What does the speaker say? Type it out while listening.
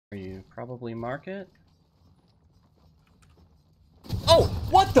Are you probably market? Oh,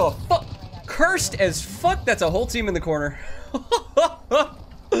 what the fuck? Cursed as fuck. That's a whole team in the corner.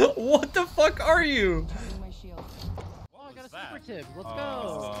 What the fuck are you? Oh, I got a super tip. Let's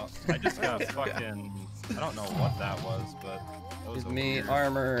go. I just got fucking. I don't know what that was, but. That was Give me weird...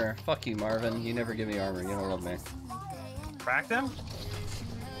 armor. Fuck you, Marvin. You never give me armor. You don't love me. Cracked him?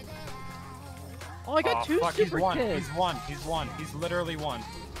 Oh, I got two fuck, super tips. He's one. He's literally one.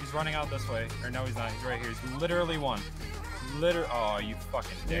 He's running out this way. Or no, he's not. He's right here. He's literally one. Oh, you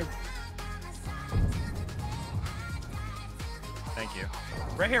fucking dick. Thank you.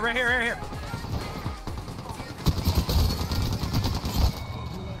 Right here, right here, right here.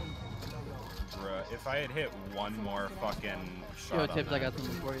 Bruh, if I had hit one more fucking shot. Yo, Tibs, I got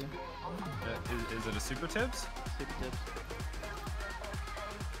something for you. Is it a super Tibs? Super Tibs.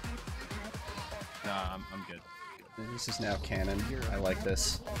 Nah, I'm good. This is now canon. I like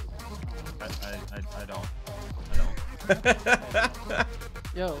this. I don't.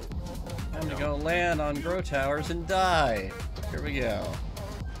 Yo. I'm gonna go land on grow towers and die. Here we go.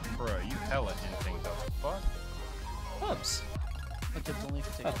 Bruh, you hella anything the fuck? Oops.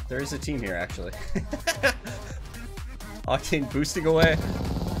 Oh, there is a team here actually. Octane boosting away.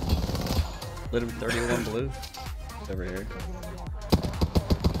 Little 31 blue. It's over here.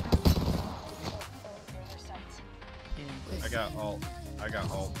 I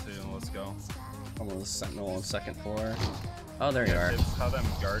got ult too. Let's go. Almost sentinel on second floor. Oh, there you are. Tibs, how them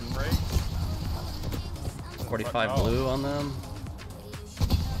garden breaks? 45 blue on them.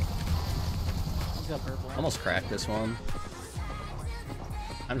 He's got purple. Almost cracked this one.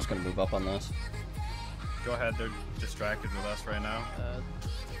 I'm just gonna move up on this. Go ahead, they're distracted with us right now.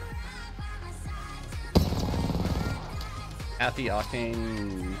 At the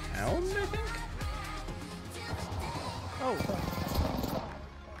Octane Hound, I think? Oh.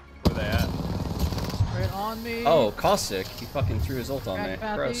 Where they at? Right on me. Oh, Caustic. He fucking threw his ult on me.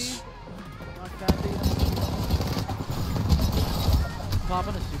 Gross.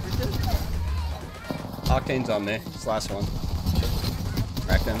 Popping a super tip. Octane's on me. This last one.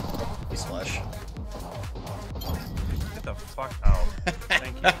 Cracked him. He's flesh. Get the fuck out.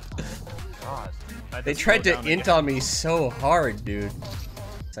 Thank you. God. They tried to int on me so hard, dude.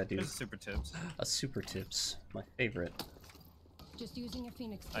 What's that, dude? There's super Tibs. A super tips. My favorite. Just using a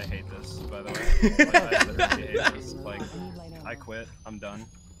phoenix. I hate this, by the way. Like, I literally hate this. Like, I quit. I'm done.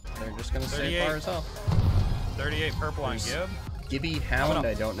 They're just gonna stay far as hell. 38 purple on Gib. Gibby Hound,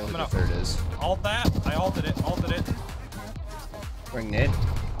 I don't know who the third is. Ult that. I ulted it. Ulted it. Bring Nid.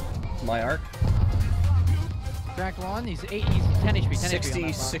 My arc. Cracked one. He's 10 HP. 10 60,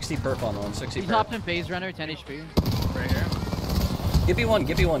 HP 60 perp on one. 60 He perp. topped in phase runner. 10 HP. Right here. Gibby one.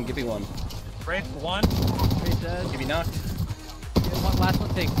 Gibby one. Gibby one. Wraith one. Wraith dead. Gibby knocked. Last one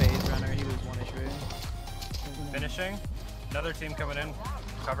take phase runner. He was 1 HP. Finishing. Another team coming in.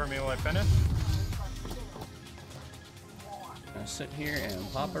 Cover me while I finish. Gonna sit here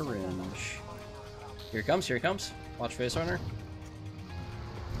and pop a ringe. Here he comes. Here he comes. Watch face runner.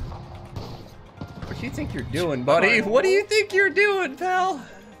 What do you think you're doing, buddy? What do you think you're doing, pal?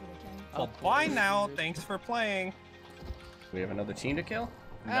 Well, bye now. Thanks for playing. We have another team to kill?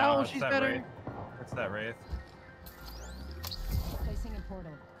 No, it's she's that better. Wraith. It's that Wraith. Placing a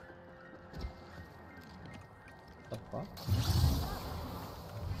portal. The fuck?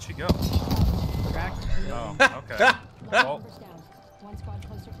 Where'd she go? Cracked. Oh, okay. Well, One squad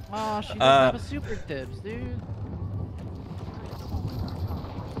closer. Oh, she doesn't have a super tips, dude.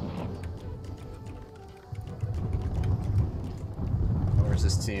 Where's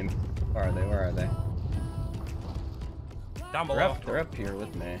this team? Where are they? Where are they? down They're below. they're up here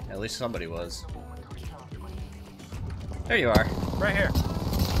with me. At least somebody was. There you are. Right here.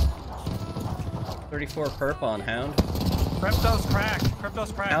 34 perp on Hound. Crypto's cracked.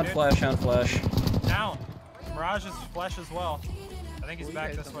 Crypto's cracked, Hound dude. flash, Hound flash. Down. Mirage is flesh as well. I think he's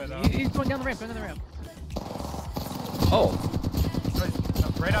back this way, though. He's going down the ramp. Going down the ramp. Oh!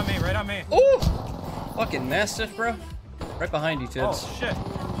 Right on me, right on me. Ooh! Fucking mastiff, bro. Right behind you, Tibs. Oh, shit.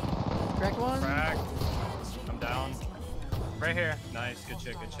 Cracked one. Cracked. I'm down. Right here. Nice. Good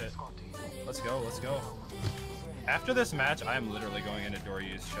shit, good shit. Let's go, let's go. After this match, I am literally going into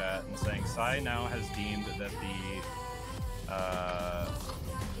Doryu's chat and saying Sai now has deemed that the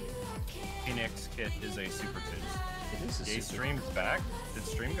Phoenix kit is a super Tibs. It is a Gay super. stream's back. Did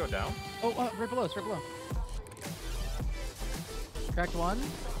stream go down? Oh, right below. Right below. Cracked one.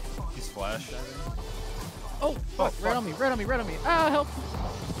 He's flash. Oh, fuck. Right on me. Right on me. Right on me. Ah, help.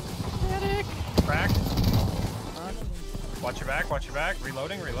 Medic. Cracked. Watch your back. Watch your back.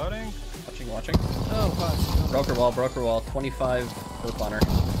 Reloading. Reloading. Watching, watching. Oh, fuck. Broker wall, 25 Perp on her.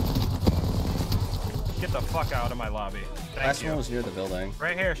 Get the fuck out of my lobby. Thank Last you. one was near the building.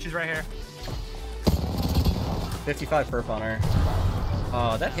 Right here. She's right here. 55 perp on her.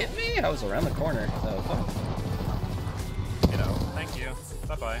 Oh, that hit me? I was around the corner. Oh, fuck. You know. Thank you.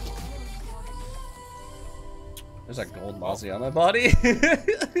 Bye bye. There's a gold mozzie on my body.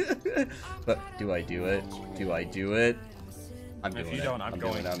 But do I do it? Do I do it? I'm doing it. If you don't, I'm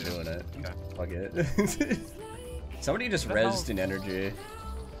going I'm to. doing it. Okay. Fuck it. Somebody just What the hell? rezzed in energy.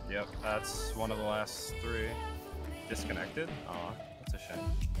 Yep, that's one of the last 3. Disconnected? Aw, that's a shame.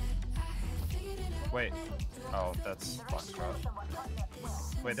 Wait. Oh, that's Foxtrot.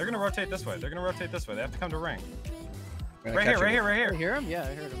 Wait, they're gonna rotate this way. They're gonna rotate this way. They have to come to ring. Right here, right here, right You here. hear him? Yeah,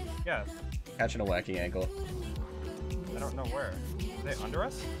 I heard him. Yeah, Catching a wacky ankle. I don't know where. Are they under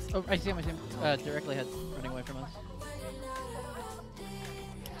us? Oh, I see him. I see him. Directly ahead, running away from us.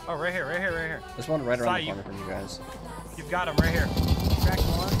 Oh, right here, right here, right here. There's one right around the Sai, corner from you guys. You've got him right here. Cracked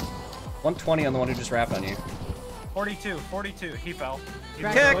one. 120 on the one who just wrapped on you. 42, 42. He fell. He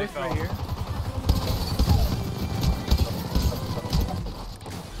Cracked literally both fell. right here.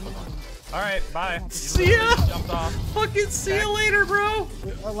 All right, bye. You See literally ya! Jumped off. Fucking see you later, bro!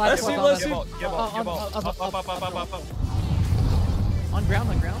 Last see, one let's on see. us. Give up, give up, give up. Up. On ground,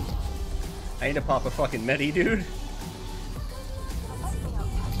 on ground. I need to pop a fucking medi, dude.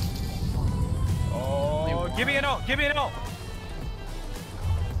 Oh, give me an ult, give me an ult.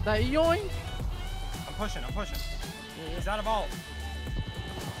 That yoink. I'm pushing. He's out of ult.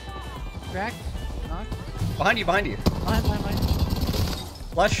 Cracked. Knocked. Behind you, behind you. Behind.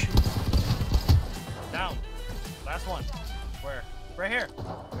 Flush. Down. Last one. Where? Right here.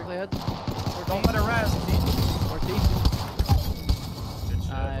 Quickly ahead. Don't let her rest. 14. Good shit. Let's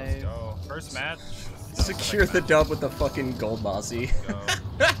Nice. go. First match. Secure the dub with the fucking gold mozzie.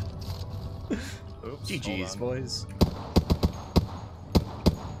 Oops. GG's, hold on. boys.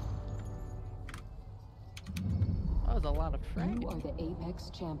 That was a lot of You frag. are the Apex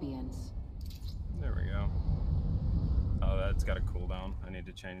champions. There we go. Oh, that's got a cooldown. I need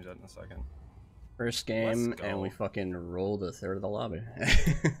to change that in a second. First game, Let's go. and we fucking rolled a third of the lobby.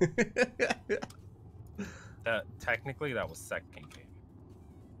 Technically, that was second game.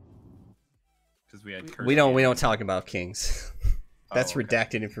 Because we had. we don't talk about kings. That's Oh, okay.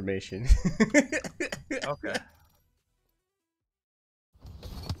 redacted information. Okay.